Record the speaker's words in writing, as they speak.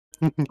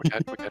We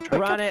gotta try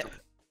Run to it.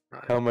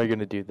 How am I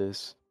gonna do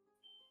this?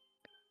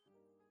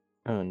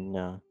 Oh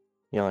no.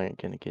 Y'all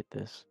aren't gonna get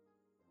this.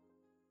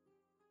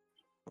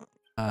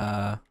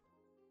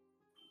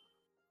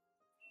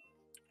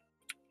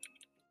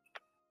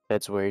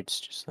 That's words,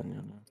 just letting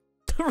you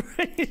know.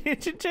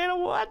 Radiation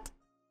channel, what?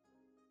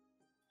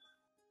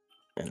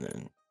 And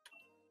then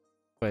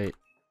Wait.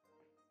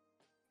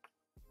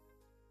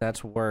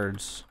 That's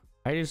words.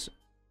 I just...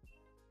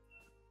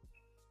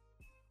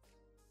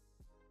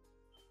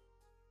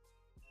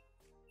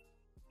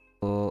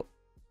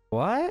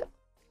 What?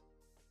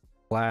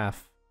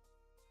 Laugh.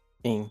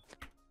 ing.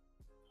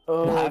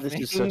 Oh, this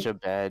is Laughing. such a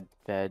bad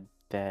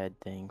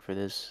thing for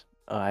this.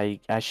 I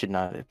should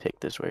not have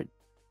picked this word.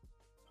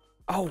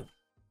 Oh.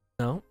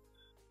 No.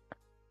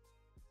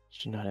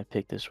 Should not have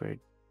picked this word.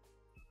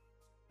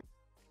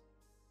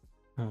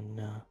 Oh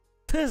no.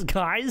 This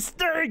guy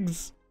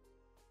stinks!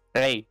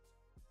 Hey!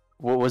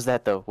 What was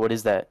that though? What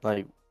is that?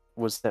 Like,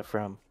 what's that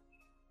from?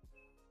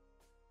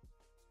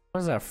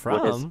 What's that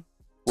from?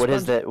 What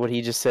is that? What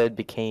he just said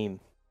became.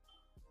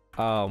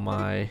 Oh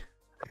my.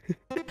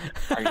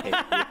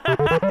 I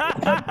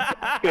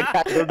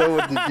don't know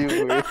what to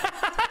do with.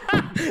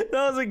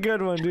 That was a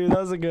good one, dude. That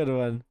was a good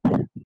one.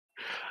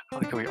 I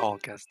like how we all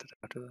guessed it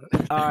after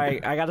that.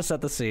 Alright, I gotta set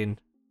the scene.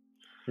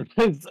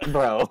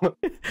 Bro.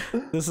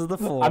 This is the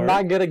floor. I'm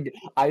not gonna.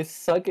 I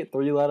suck at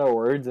 3-letter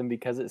words, and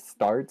because it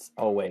starts.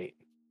 Oh wait.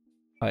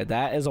 Alright,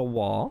 that is a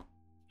wall.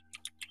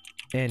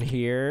 And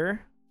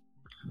here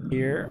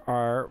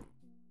are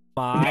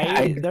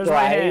my. There's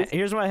my hand.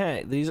 Here's my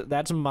hand.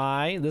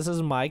 This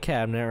is my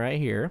cabinet right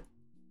here.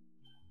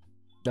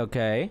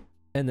 Okay.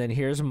 And then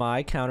here's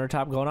my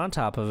countertop going on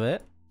top of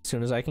it. As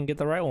soon as I can get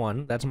the right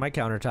one, that's my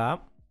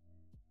countertop.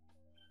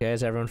 Okay,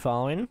 is everyone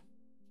following?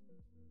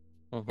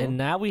 And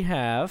now we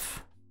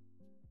have.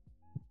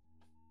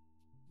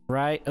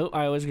 Right. Oh,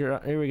 I always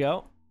get. Here we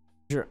go.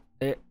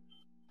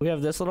 We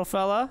have this little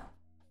fella.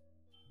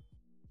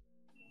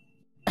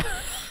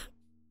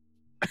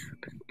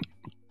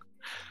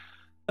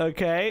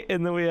 Okay,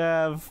 and then we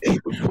have. His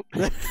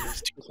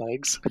 2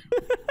 legs.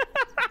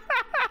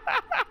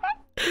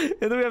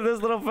 And then we have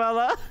this little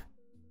fella.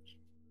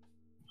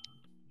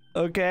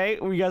 Okay,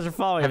 you guys are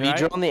following. Have right?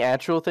 you drawn the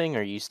actual thing, or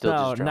are you still No,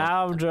 just drawing?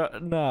 now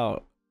I'm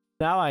no.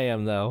 Now I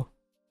am though.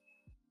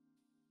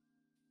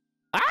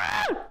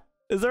 Ah!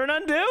 Is there an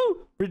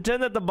undo?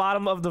 Pretend that the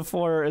bottom of the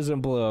floor isn't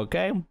blue,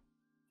 okay?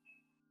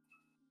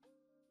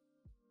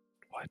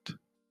 What?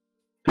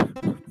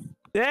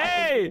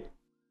 Hey!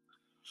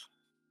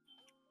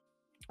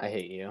 I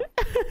hate you.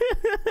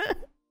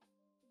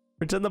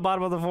 Pretend the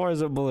bottom of the floor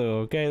isn't blue,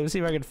 okay? Let's see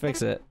if I can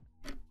fix it.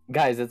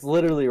 Guys, it's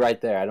literally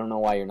right there. I don't know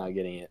why you're not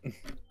getting it.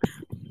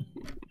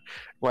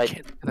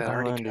 Like, I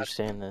don't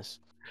understand this.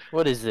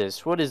 What is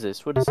this? What is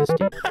this? What is this,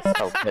 dude?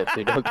 Oh,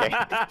 dude, okay.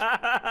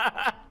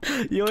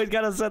 You always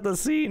gotta set the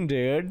scene,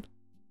 dude.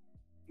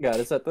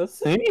 Gotta set the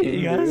scene.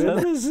 You gotta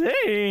set the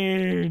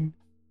scene.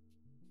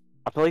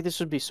 I feel like this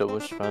would be so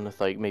much fun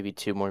with, like, maybe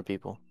 2 more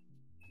people.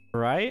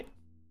 Right?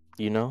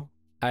 You know?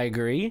 I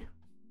agree.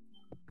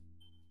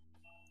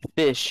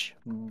 Fish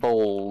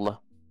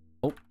bowl.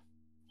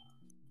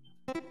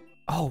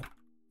 Oh.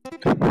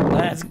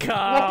 Let's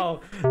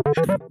go!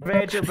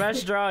 Man, it's your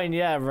best drawing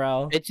yet,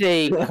 bro. It's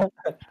a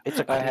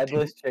A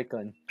headless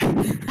chicken.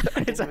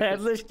 It's a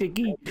headless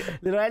sticky.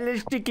 Little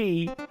headless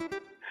sticky.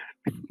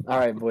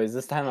 Alright, boys,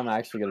 this time I'm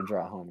actually gonna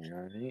draw Homer,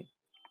 alright?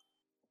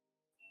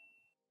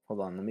 Hold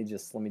on, let me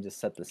just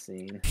set the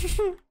scene.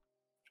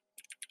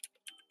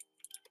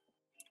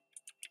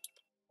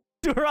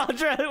 Dude, we're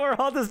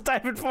all just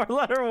typing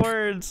 4-letter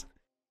words.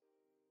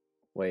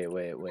 Wait.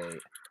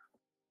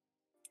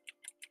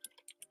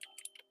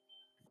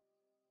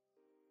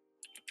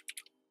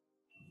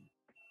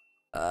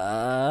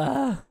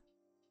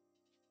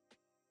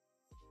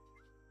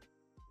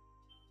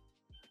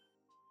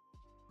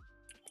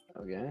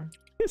 Okay.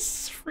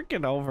 It's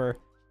freaking over.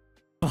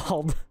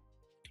 Bald.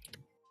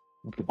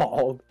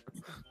 Bald.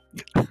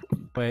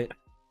 Wait,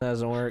 that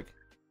doesn't work.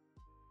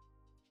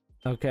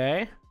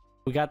 Okay.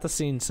 We got the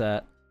scene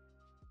set.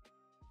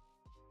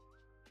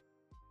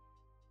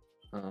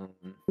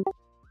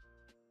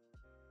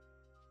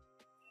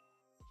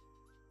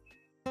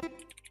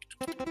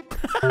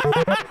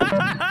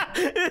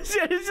 It's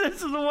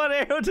just the one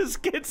arrow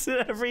just gets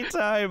it every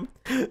time.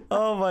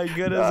 Oh my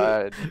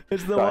goodness.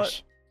 It's the one.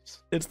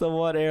 It's the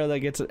one arrow that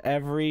gets it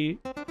every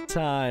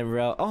time,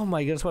 bro. Oh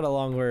my goodness, what a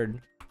long word.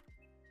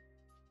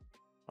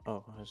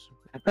 Oh,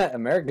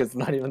 America's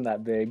not even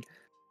that big.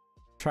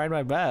 Tried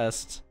my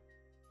best.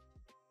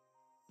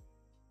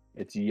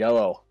 It's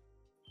yellow.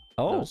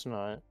 Oh. no, it's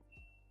not.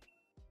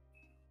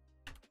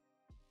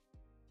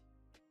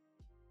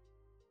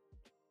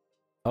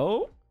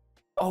 Oh.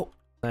 Oh.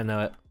 I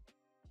know it.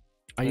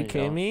 Are you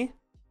kidding me?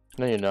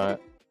 No, you're not.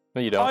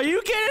 No, you don't. Are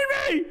you kidding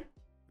me?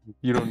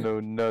 You don't know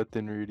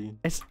nothing, Rudy.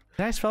 Did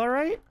I spell it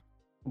right?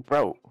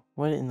 Bro,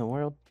 what in the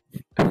world?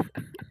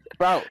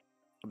 Bro,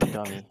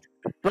 dummy.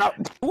 Bro.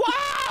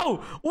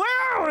 Wow!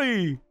 Where are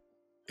we?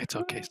 It's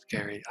okay,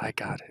 Scary. I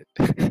got it.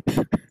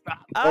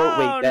 Oh Oh,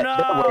 wait,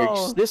 that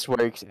works. no. This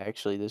works.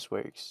 Actually, this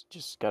works.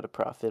 Just gotta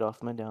profit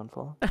off my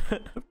downfall.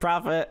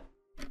 Profit.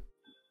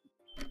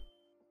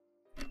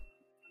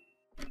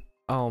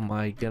 Oh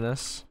my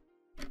goodness.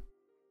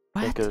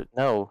 What?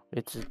 No,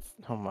 it's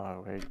oh my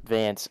word.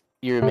 Vance,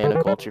 you're a man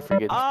of culture.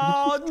 Forget.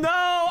 Oh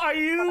no! Are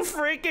you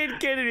freaking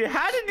kidding me?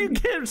 How did you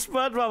get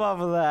SpongeBob off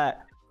of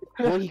that?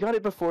 Well, he got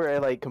it before I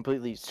like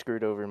completely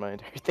screwed over my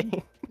entire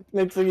thing.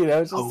 Next thing you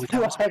know, it's just Oh,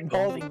 that was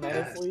eyeballs really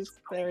menacingly fast.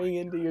 staring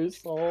into your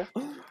soul.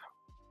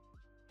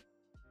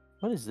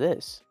 What is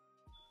this?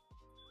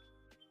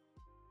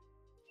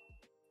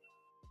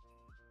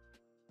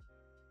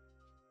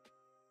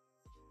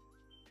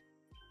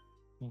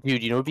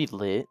 Dude, you know what'd be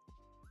lit?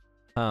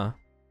 Huh?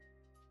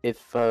 If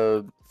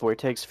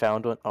Vortex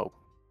found one. Oh.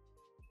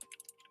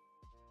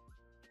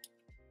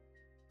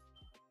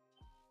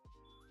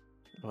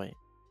 Wait.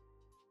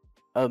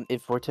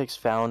 If Vortex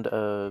found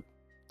the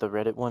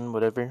Reddit one,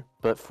 whatever,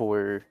 but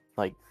for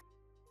like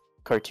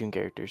cartoon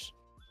characters.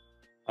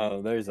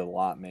 Oh, there's a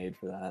lot made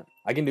for that.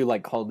 I can do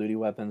like Call of Duty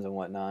weapons and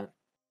whatnot.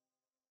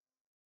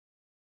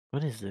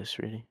 What is this,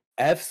 really?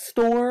 F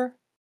Store?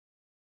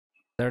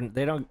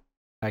 They don't.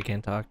 I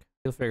can't talk.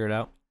 You'll figure it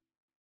out.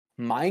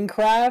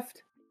 Minecraft?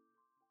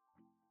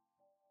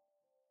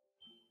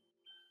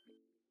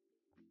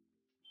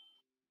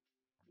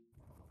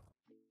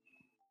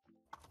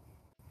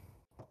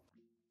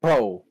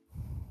 Bro,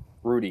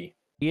 Rudy,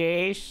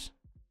 Yes.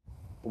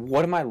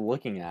 what am I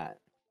looking at?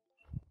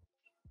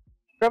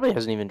 Probably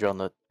hasn't even drawn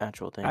the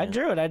actual thing. I yet.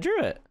 drew it. I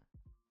drew it.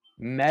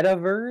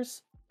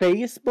 Metaverse?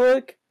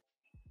 Facebook?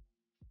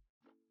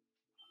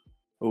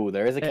 Ooh,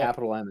 there is a Yeah.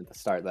 capital M at the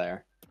start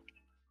there.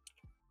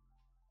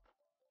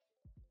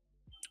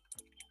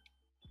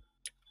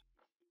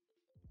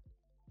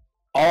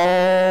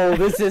 Oh,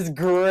 this is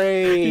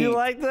great! You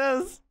like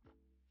this?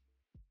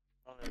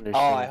 I don't Oh, understand.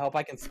 I hope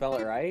I can spell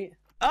it right.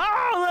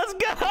 Oh,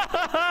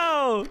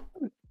 let's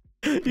go!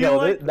 You Yo,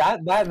 like?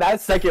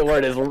 that second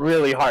word is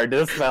really hard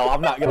to spell.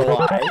 I'm not gonna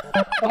lie.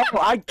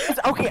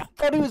 Okay, I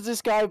thought it was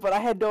this guy, but I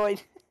had no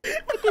idea. I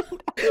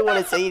didn't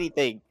want to say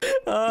anything.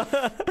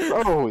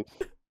 Oh,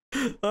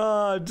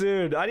 Oh,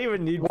 dude, I didn't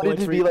even need wanted points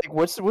to for be you. like,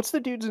 what's the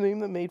dude's name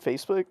that made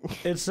Facebook?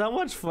 It's so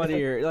much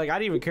funnier. Like I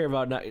didn't even care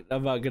about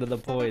getting the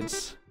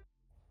points.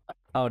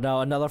 Oh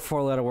no, another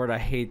four-letter word. I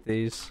hate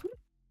these.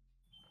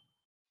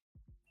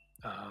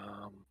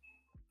 Oh,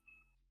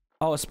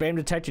 spam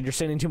detected. You're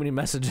sending too many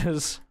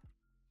messages.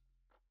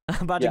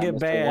 I'm about to get Mr.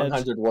 banned.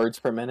 100 words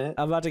per minute.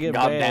 I'm about to get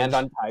Got banned.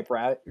 banned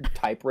on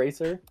type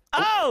racer.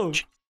 Oh!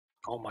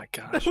 Oh my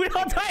gosh. We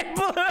all type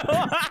blue!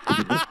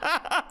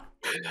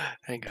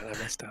 Hang on, I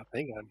messed up.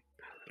 Hang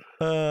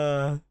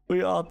on.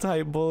 We all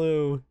type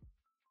blue.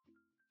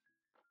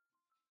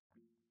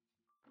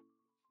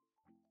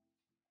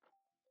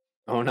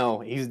 Oh no,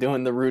 he's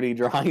doing the Rudy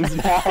drawings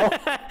now.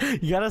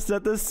 You gotta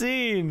set the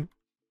scene.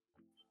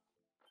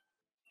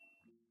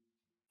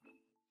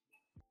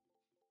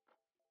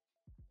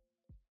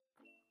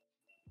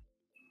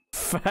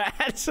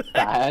 Fat.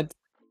 That.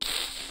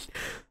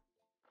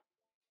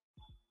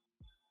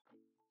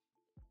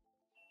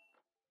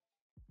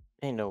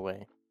 Ain't no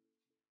way.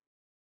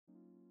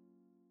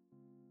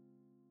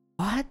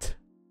 What?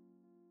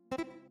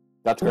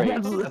 That's great.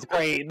 That's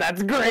great.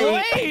 That's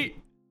great. Wait!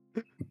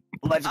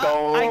 Let's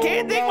go. I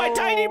can't think. My no.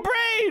 tiny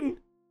brain.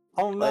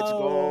 Oh no. Let's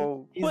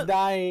go. He's What?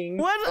 dying.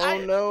 What?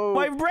 Oh no.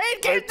 My brain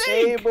Our can't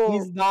think. table.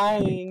 He's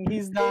dying.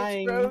 He's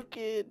dying. It's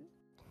broken.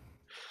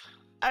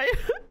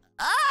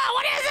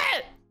 What is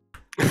it?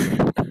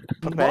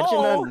 Imagine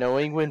No. not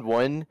knowing when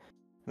one.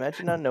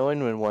 Imagine not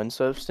knowing when one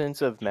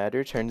substance of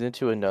matter turns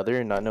into another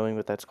and not knowing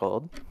what that's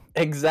called.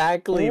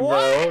 Exactly, bro.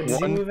 What?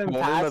 Did One you even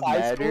form pass of high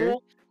matter?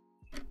 school?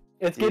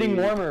 It's getting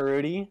Dude. warmer,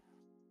 Rudy.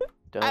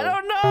 Duh. I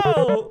don't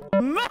know.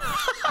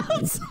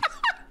 Mouse.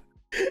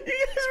 You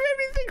guys made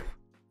me think.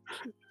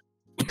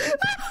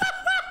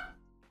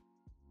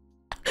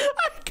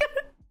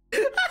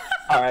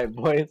 All right,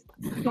 boys.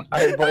 All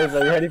right, boys.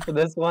 Are you ready for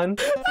this one?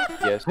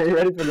 Yes. Are you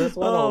ready for this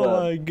one? Hold Oh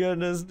up. my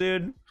goodness,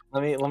 dude.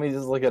 Let me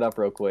just look it up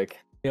real quick.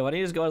 Yeah, why don't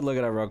you just go and look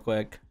it up real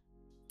quick?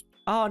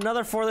 Oh,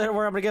 another four-letter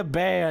word. I'm gonna get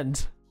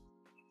banned.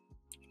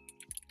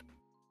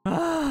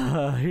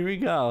 Here we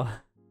go.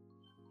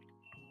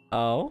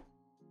 Oh.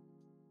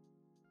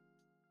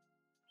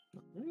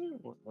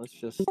 Let's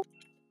just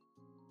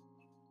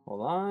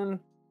hold on.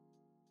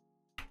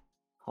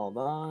 Hold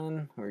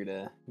on. We're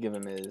gonna give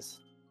him his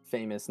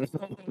famous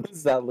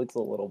nose. That looks a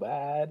little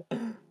bad.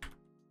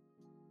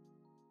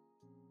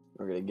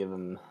 We're gonna give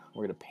him.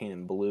 We're gonna paint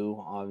him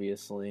blue,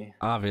 obviously.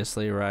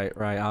 Obviously, right,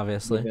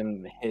 obviously. Give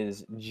him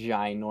his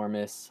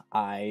ginormous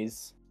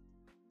eyes.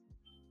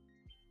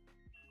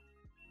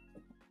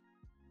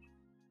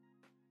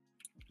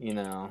 You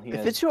know, he If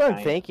has it's who I'm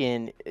giant-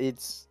 thinking,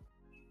 it's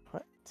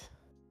what?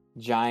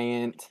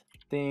 giant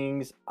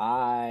things.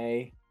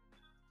 I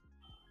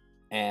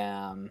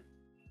am.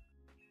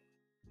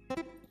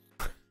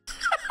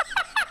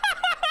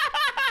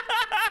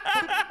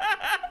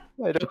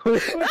 I don't.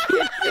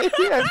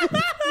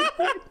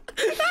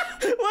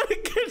 What a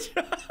good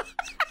job.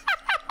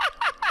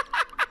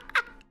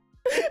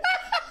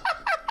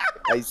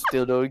 I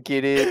still don't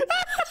get it.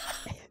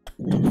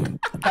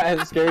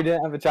 Scary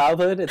didn't have a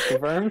childhood. It's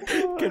confirmed.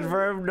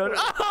 Confirmed. No.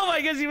 Oh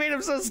my gosh, you made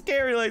him so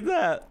scary like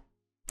that.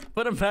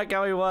 Put him back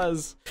how he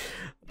was.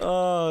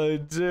 Oh,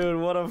 dude,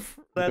 what a.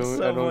 That's so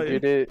funny. I don't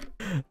get it.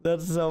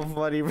 That's so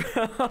funny, bro.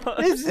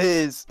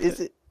 Is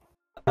it?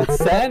 It's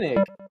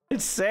Sanic.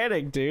 It's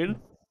Sanic, dude.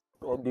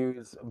 Oh,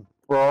 dude,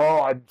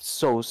 bro, I'm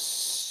so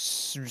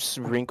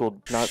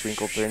wrinkled, not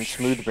wrinkled brain,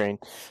 smooth brain.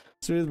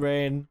 Smooth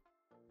brain.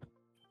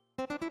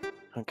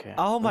 Okay.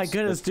 Oh my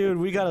goodness, dude,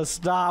 we gotta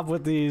stop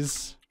with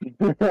these.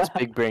 Let's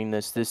big brain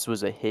this. This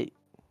was a hit.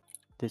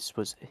 This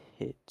was a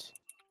hit.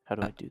 How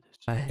do I do this?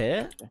 A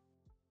hit?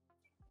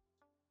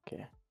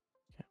 Okay.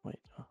 Wait.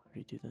 Oh,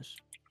 redo this.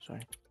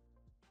 Sorry.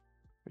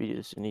 Redo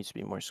this. It needs to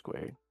be more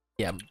squared.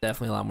 Yeah,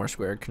 definitely a lot more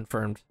square.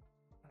 Confirmed.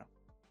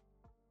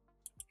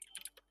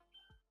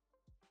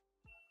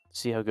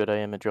 See how good I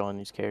am at drawing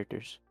these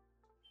characters.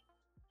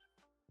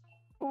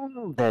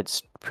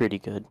 That's pretty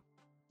good.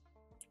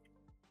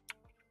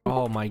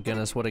 Oh my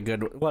goodness, what a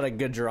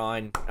good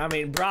drawing. I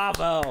mean,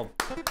 bravo.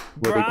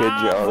 What a good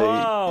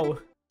Bravo.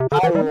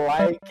 I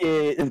like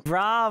it.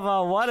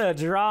 Bravo, what a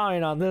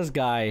drawing on this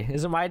guy.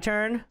 Is it my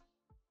turn?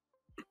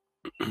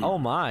 Oh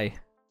my.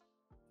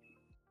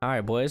 All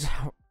right, boys.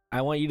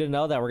 I want you to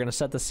know that we're going to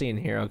set the scene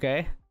here,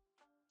 okay?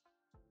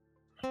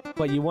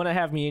 But you wouldn't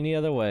have me any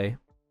other way.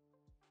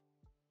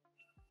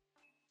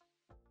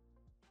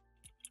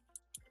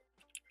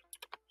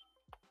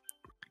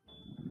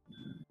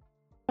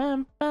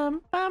 Bum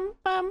bum bum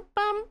bum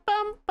bum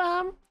bum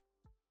bum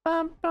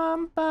bum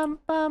bum bum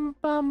bum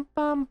bum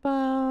bum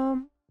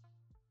bum.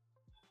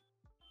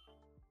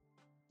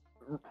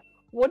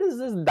 What is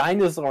this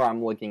dinosaur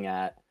I'm looking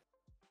at?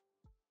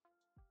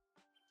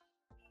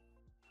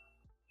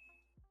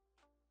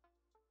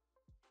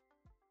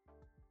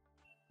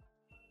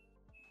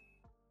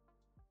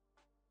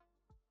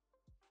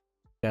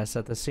 Gotta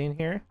set the scene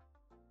here.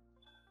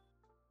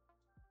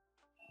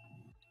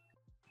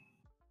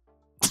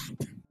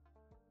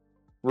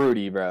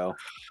 Rudy, bro.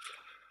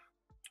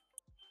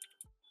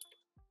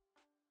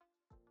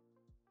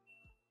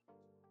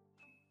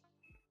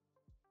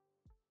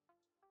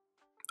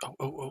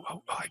 Oh,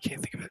 I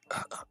can't think of it.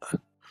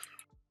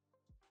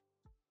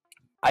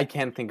 I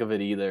can't think of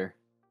it either.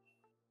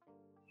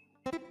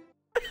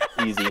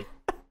 Easy.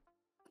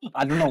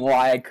 I don't know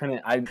why I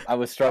couldn't. I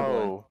was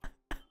struggling. Oh.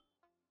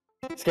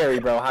 Scary,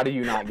 bro. How do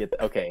you not get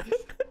that? Okay.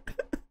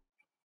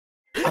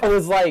 I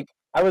was like,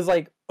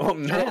 oh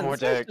man,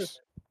 Vortex.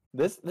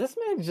 this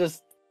man's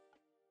just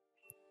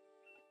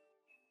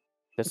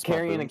That's my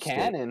carrying a boomstick.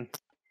 cannon.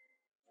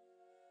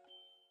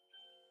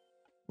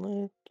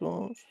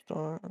 Little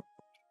star.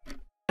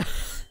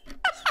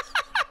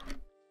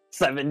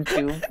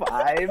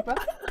 725.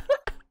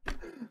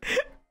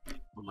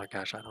 Oh my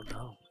gosh, I don't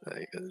know.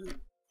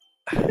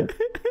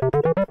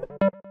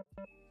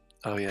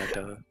 Oh yeah,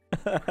 duh.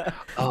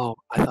 Oh,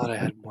 I thought I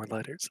had more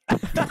letters.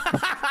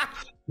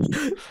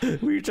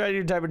 Were you trying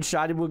to type in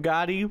Shoddy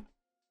Bugatti?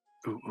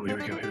 Ooh, here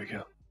we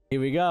go. Here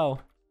we go.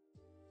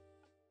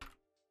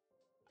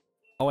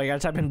 Oh, I gotta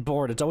type in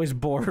bored. It's always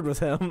bored with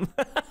him.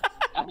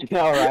 I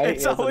know, right?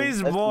 It's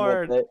always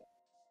bored.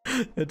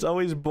 It's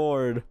always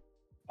bored.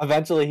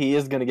 Eventually, he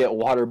is gonna get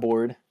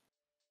waterboard.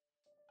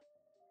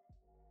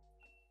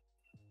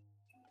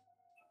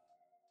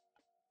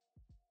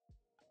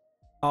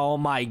 Oh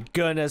my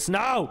goodness,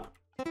 no!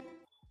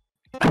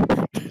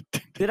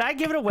 Did I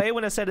give it away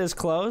when I said it's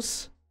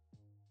close?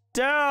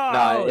 Dude!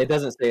 No, it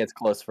doesn't say it's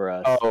close for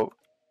us. Oh,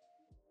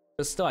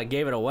 But still, I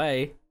gave it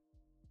away.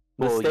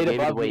 The well, you state gave it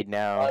above away me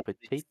now, loves but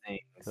these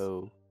take. things.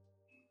 Oh,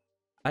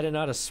 I didn't know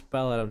how to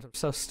spell it. I'm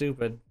so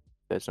stupid.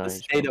 that's not. The how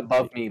you state spell it.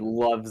 above me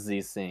loves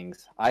these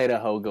things.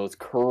 Idaho goes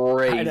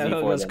crazy. I know it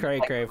for goes them. cray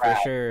It's cray like for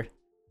crack. sure.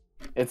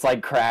 It's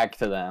like crack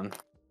to them.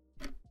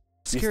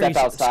 Scary, step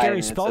outside scary, and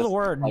it's spell the just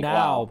word like, now.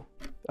 wow.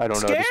 I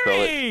don't know how to spell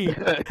Scary!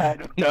 it. I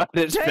don't know how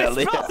to spell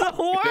it. Spell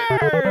the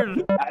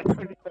word! I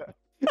don't know.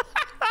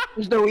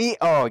 There's no E.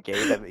 Oh,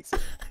 okay, that makes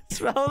sense.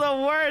 Spell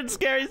the word,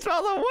 Scary,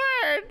 spell the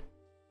word!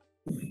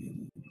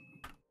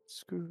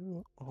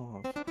 Screw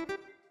off.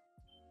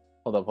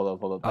 Hold up.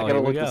 Oh, I here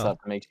gotta we look this go.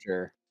 up to make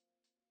sure.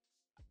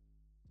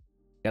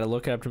 Gotta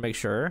look it up to make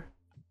sure.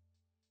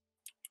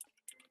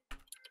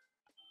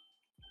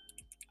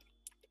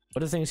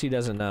 What are things he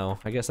doesn't know?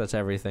 I guess that's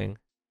everything.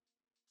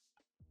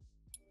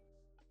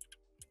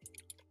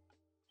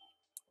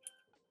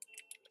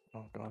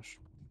 Oh gosh.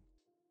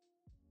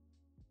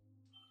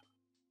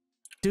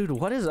 Dude,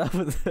 what is up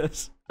with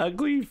this?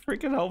 Ugly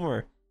freaking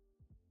Homer.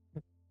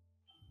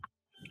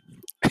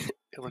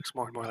 It looks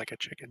more and more like a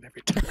chicken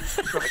every time.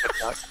 Like a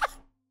duck.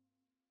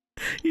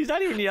 He's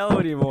not even yellow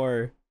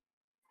anymore.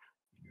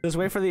 Just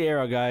wait for the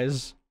arrow,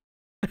 guys.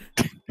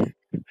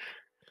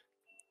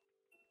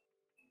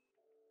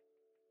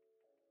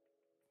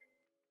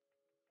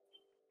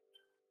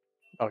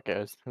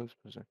 Okay, who's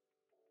it?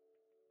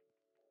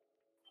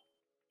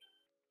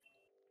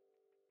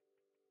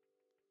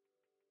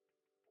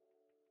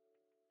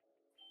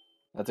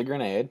 That's a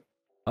grenade.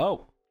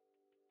 Oh.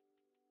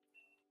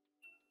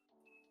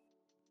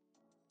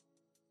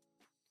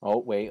 Oh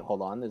wait,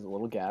 hold on. There's a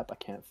little gap. I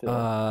can't fill.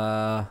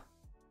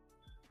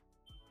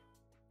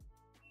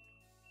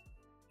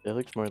 It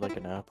looks more like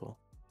an apple.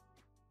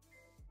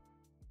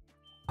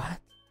 What?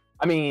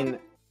 I mean,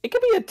 it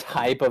could be a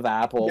type of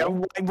apple.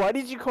 Yeah, why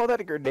did you call that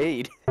a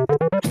grenade?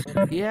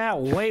 Yeah,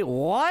 wait,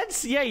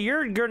 what? Yeah,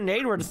 your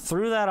grenade would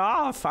threw that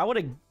off. I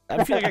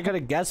feel like I could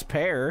have guessed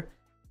pear.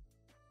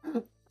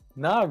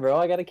 Nah, bro,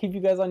 I gotta keep you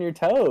guys on your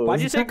toes.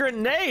 Why'd you say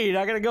grenade?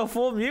 I gotta go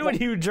full mute when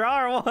you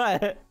draw or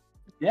what?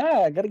 Yeah,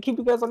 I gotta keep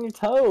you guys on your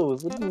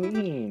toes. What do you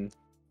mean?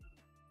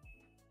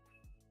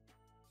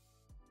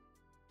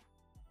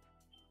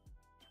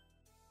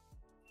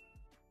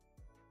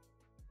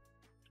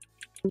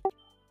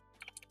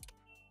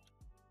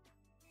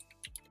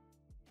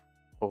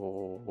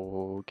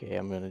 Oh, okay,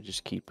 I'm gonna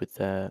just keep with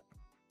that.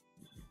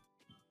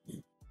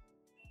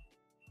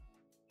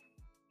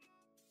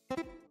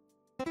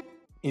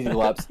 Easy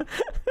laps.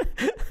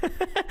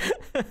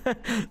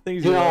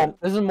 Things You are- know,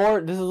 this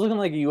is looking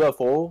like a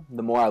UFO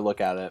the more I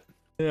look at it.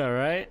 Yeah,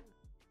 right?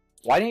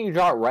 Why didn't you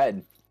draw it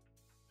red?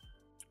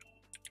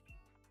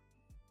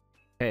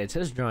 Hey, it's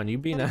his drawing. You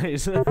be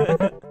nice.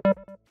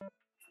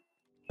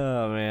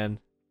 Oh, man.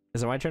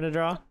 Is it my turn to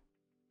draw?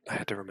 I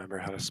had to remember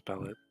how to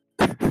spell it.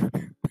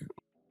 That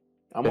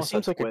Almost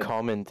seems said like a squid.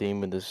 common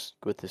theme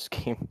with this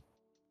game.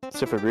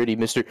 Except for Rudy,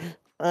 Mr.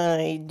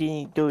 I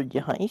didn't go to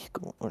high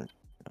school.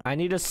 I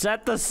need to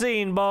set the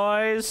scene,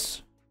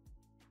 boys.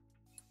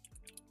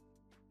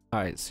 All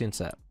right, scene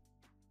set.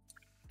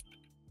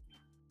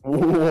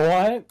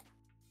 What?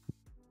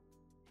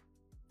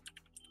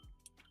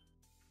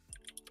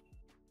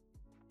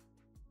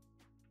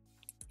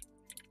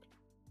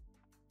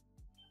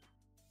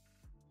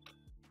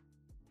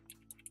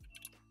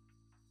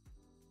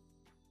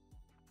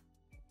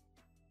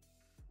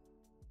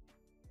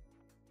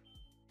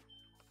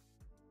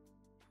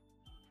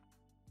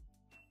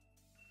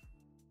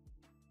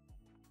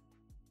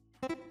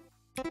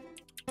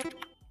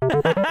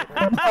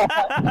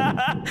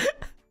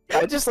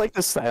 I just like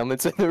the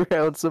silence in the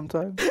round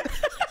sometimes.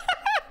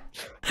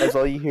 That's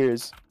all you hear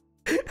is.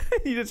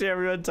 You just hear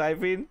everyone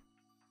typing.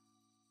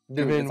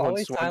 Dude, Even it's when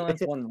always Swan-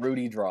 silence when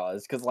Rudy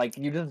draws, because, like,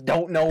 you just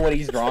don't know what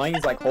he's drawing.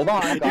 He's like, hold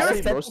on, I gotta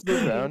Honestly, set most of the the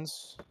scene.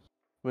 rounds,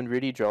 when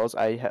Rudy draws,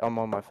 I'm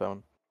on my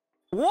phone.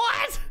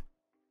 What?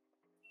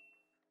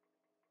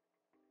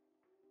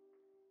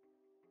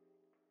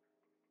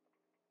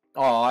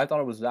 Oh, I thought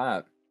it was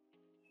that.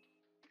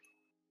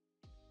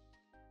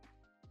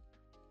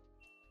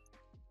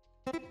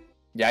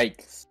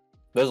 Yikes.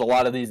 There's a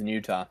lot of these in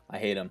Utah. I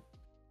hate them.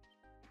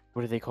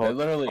 What are they They're called?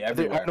 literally I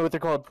everywhere. know what they're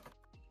called.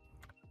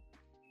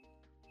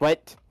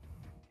 What?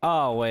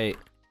 Oh, wait.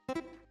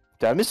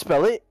 Did I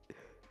misspell it?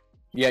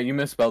 Yeah, you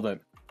misspelled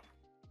it.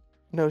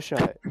 No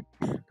shot.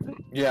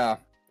 Yeah,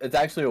 it's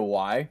actually a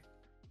Y.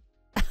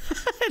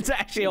 It's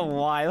actually a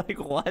Y. Like,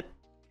 what?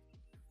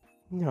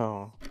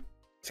 No.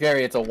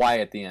 Scary, it's a Y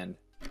at the end.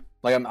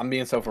 Like, I'm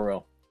being so for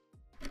real.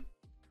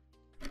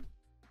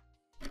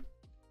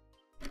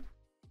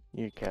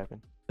 You're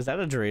capping. Is that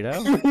a Dorito?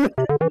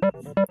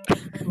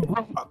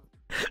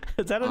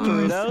 Is that a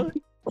Dorito?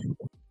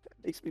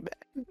 Makes me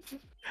mad.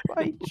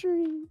 Pine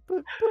tree.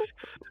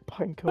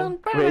 Pine cone.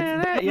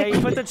 Wait, Yeah, you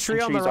put the tree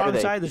on the trees, are wrong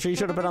they? side. The tree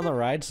should have been on the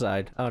right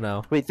side. Oh,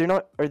 no. Wait, they're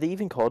not. Are they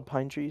even called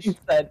pine trees? You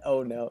said,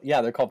 oh no.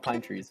 Yeah, they're called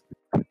pine trees.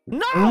 No,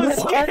 What?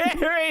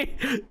 Scary!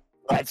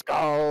 Let's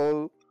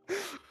go.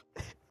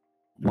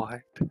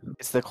 Why?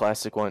 It's the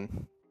classic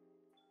one.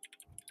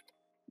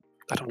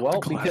 I don't know Well,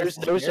 what the because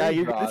class no is. shot, Scary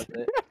you're draws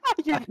gonna- it.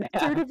 You're gonna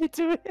turn a bit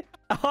to it.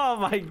 Oh,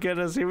 my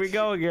goodness. Here we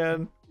go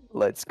again.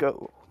 Let's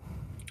go.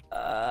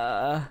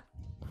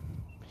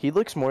 He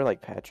looks more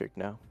like Patrick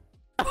now.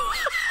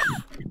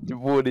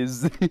 What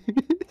is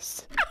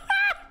this?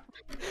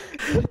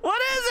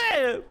 What is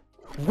it?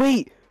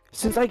 Wait,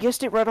 since I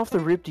guessed it right off the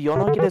rip, do y'all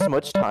not get as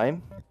much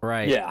time?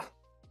 Right. Yeah.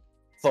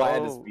 So I had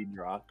to Oh. speed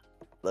draw.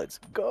 Let's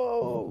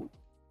go.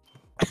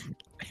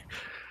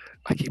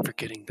 I keep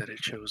forgetting that it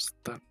shows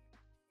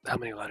how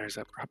many letters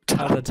up On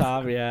top. the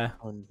top, yeah.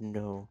 Oh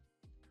no.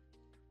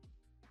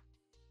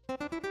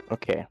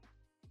 Okay.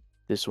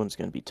 This one's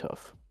gonna be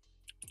tough.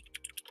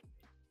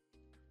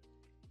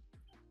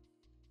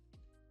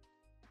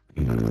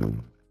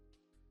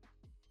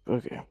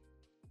 Okay.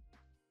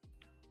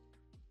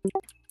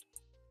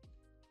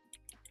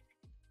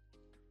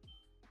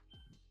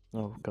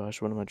 Oh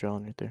gosh, what am I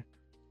drawing right there?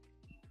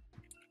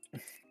 How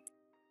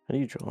do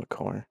you draw a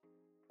car?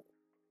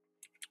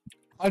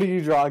 How do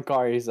you draw a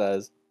car, he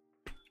says?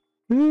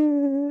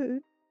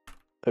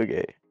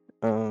 Okay.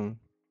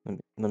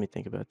 Let me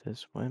think about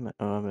this. Why am I?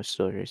 Oh, I'm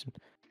still erasing.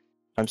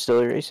 I'm still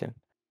erasing.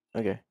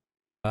 Okay.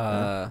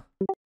 Yeah.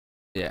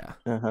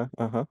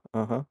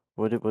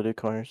 What are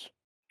cars?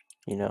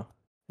 You know,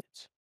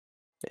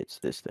 it's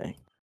this thing.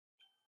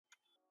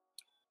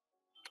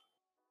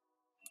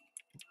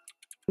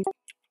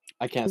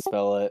 I can't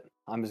spell it.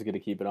 I'm just gonna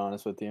keep it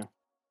honest with you.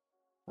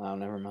 Oh,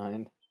 never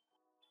mind.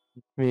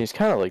 I mean, it's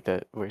kind of like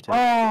that where it's at.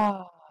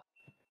 Ah!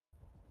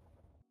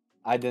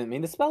 I didn't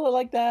mean to spell it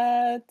like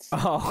that.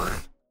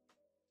 Oh.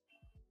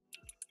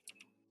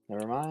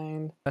 Never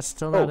mind. That's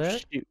still not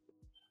it. Shoot.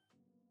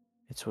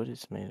 It's what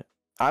it's made of.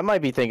 I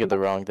might be thinking the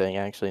wrong thing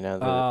actually now.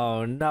 That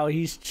Oh no,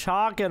 he's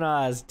chalking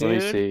us, let me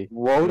dude. see.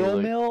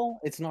 Rotomill?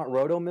 It's not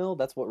Rotomill.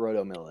 That's what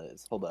Rotomill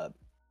is. Hold up.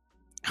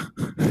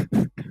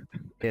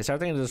 Yeah,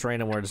 start thinking of just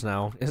random words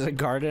now. Is it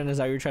garden? Is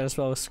that what you're trying to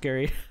spell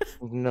scary?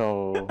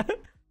 No.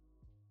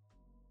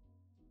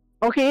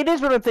 Okay, it is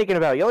what I'm thinking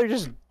about. Y'all are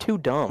just too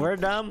dumb. We're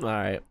dumb?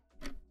 Alright.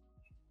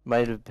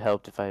 Might have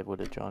helped if I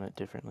would have drawn it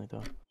differently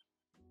though.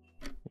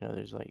 You know,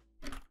 there's like,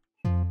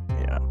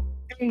 yeah.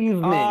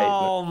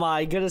 Oh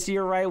my goodness,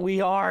 you're right.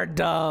 We are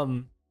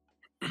dumb.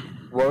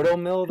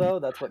 Rotomill, though,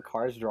 that's what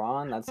cars draw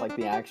on. That's like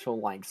the actual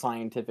like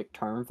scientific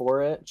term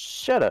for it.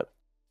 Shut up.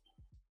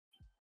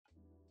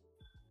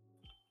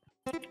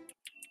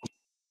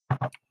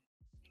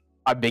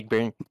 I'm big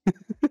brain.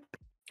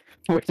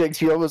 Vortex,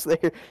 you almost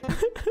there.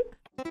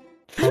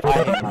 I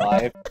hate my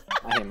life.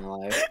 I hate my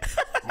life.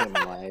 I hate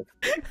my life.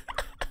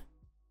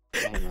 I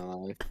hate my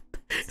life.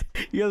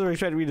 You guys were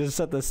expecting me to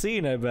set the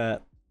scene, I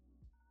bet.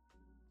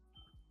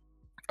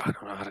 I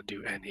don't know how to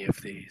do any of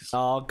these.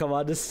 Oh, come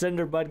on, this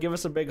Cinderbud, give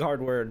us a big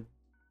hard word.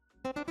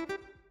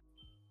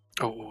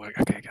 Oh,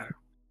 okay, got it.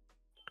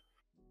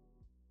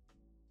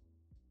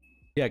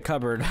 Yeah,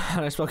 cupboard.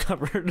 How do I spell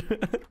cupboard?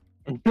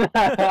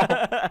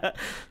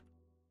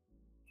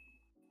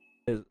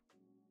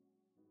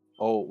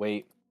 Oh,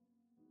 wait.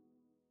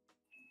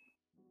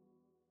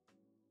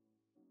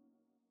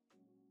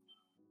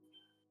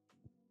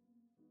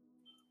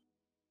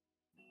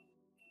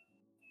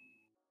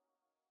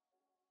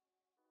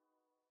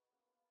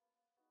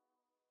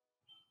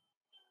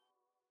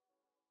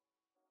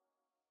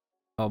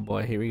 Oh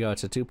boy, here we go.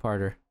 It's a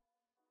two-parter.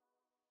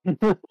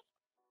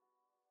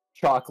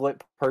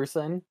 Chocolate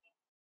person.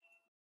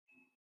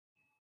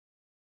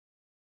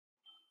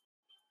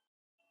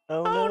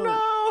 Oh, Oh no.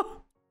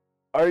 no!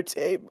 Our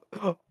tape.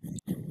 Oh,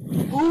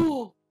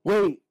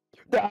 wait.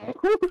 I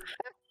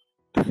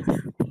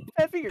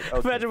figured.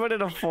 Okay. Imagine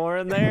putting a 4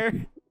 in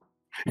there.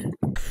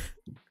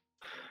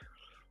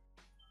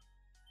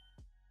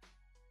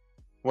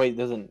 Wait,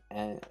 there's an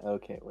N.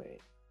 Okay, wait.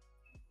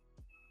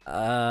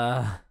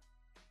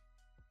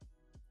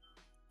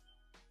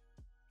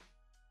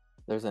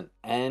 There's an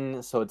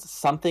N, so it's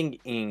something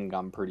ing,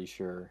 I'm pretty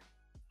sure.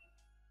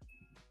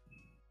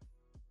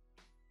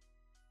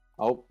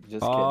 Oh,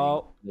 just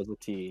kidding. There's a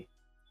T.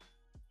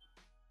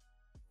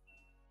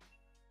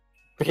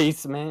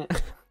 Basement.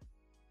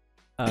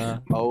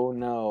 Oh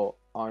no,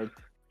 art.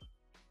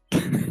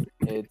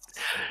 It's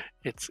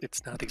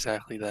not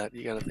exactly that.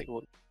 You gotta think,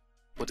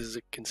 what is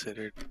it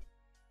considered?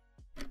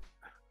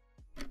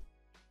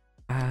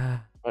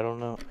 I don't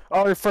know.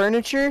 Oh,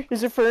 furniture?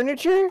 Is it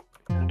furniture?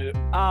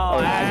 Oh,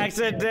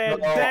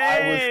 accident!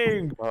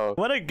 Dang!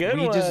 What a good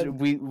one.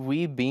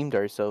 We beamed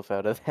ourselves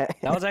out of that.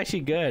 That was actually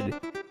good.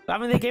 I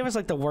mean, they gave us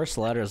like the worst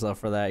letters though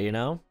for that, you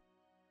know?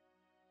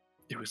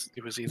 It was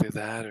either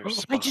that or. I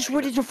just spy.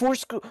 went into full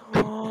screen.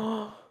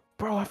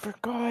 Bro, I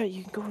forgot.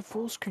 You can go in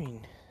full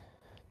screen.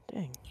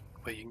 Dang.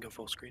 Wait, you can go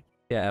full screen.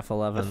 Yeah,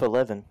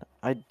 F11.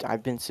 F11.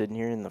 I've been sitting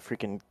here in the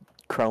freaking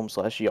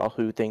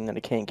Chrome/Yahoo thing that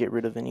I can't get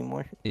rid of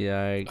anymore.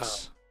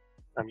 Yikes.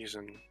 I'm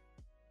using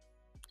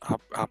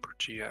Opera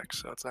GX,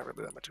 so it's not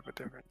really that much of a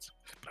difference.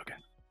 But okay.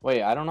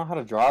 Wait, I don't know how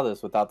to draw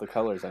this without the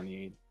colors I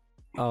need.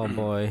 Oh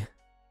boy.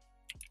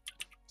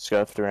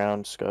 Scuffed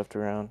around, scuffed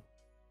around.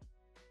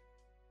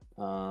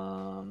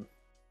 No,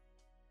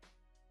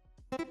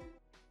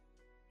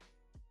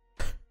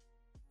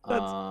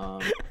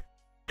 I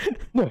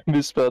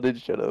misspelled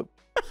it. Shut up.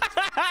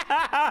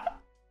 I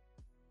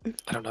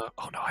don't know.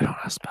 Oh no, I don't know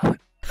how to spell it.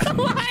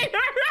 Liar!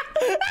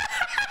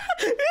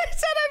 He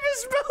said I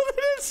misspelled it.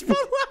 It's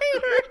spelled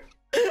liar.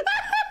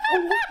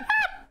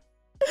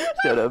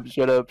 Shut up,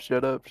 shut up,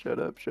 shut up, shut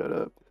up, shut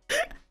up.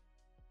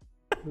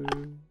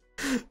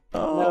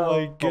 Oh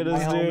my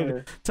goodness, my dude.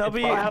 Homer.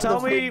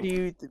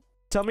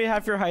 Tell me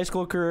half your high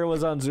school career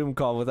was on Zoom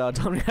call without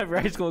telling me half your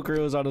high school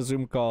career was on a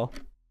Zoom call.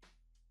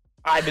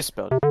 I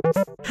misspelled it.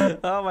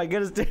 Oh my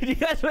goodness, dude. You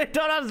guys don't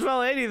know how to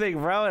spell anything,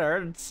 bro. It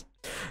hurts.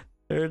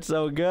 It hurts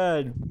so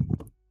good.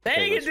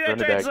 Dang it, dude. I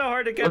tried so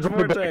hard to catch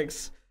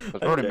Vortex.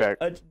 Let's run it back.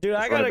 Dude,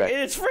 I gotta.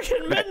 It's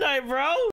freaking midnight, bro.